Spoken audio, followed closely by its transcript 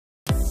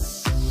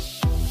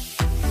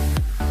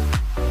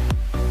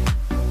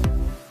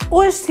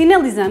Hoje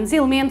sinalizamos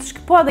elementos que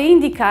podem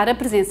indicar a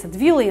presença de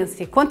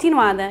violência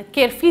continuada,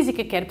 quer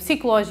física, quer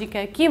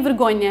psicológica, que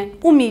envergonha,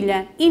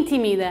 humilha,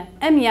 intimida,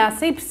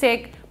 ameaça e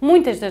persegue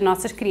muitas das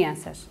nossas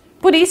crianças.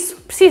 Por isso,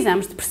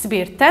 precisamos de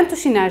perceber tanto os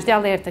sinais de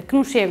alerta que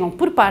nos chegam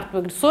por parte do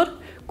agressor,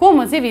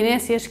 como as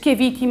evidências que a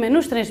vítima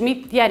nos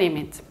transmite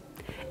diariamente.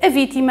 A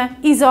vítima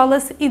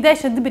isola-se e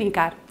deixa de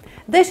brincar,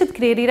 deixa de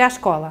querer ir à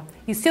escola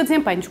e o seu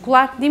desempenho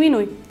escolar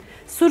diminui.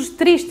 Surge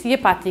triste e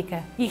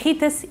apática,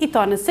 irrita-se e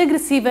torna-se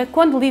agressiva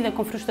quando lida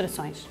com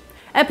frustrações.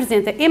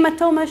 Apresenta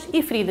hematomas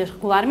e feridas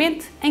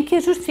regularmente, em que a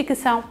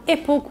justificação é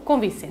pouco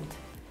convincente.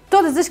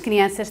 Todas as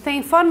crianças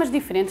têm formas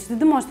diferentes de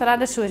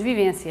demonstrar as suas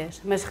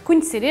vivências, mas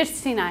reconhecer estes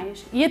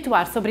sinais e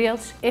atuar sobre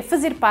eles é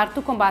fazer parte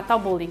do combate ao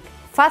bullying.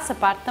 Faça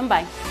parte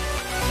também!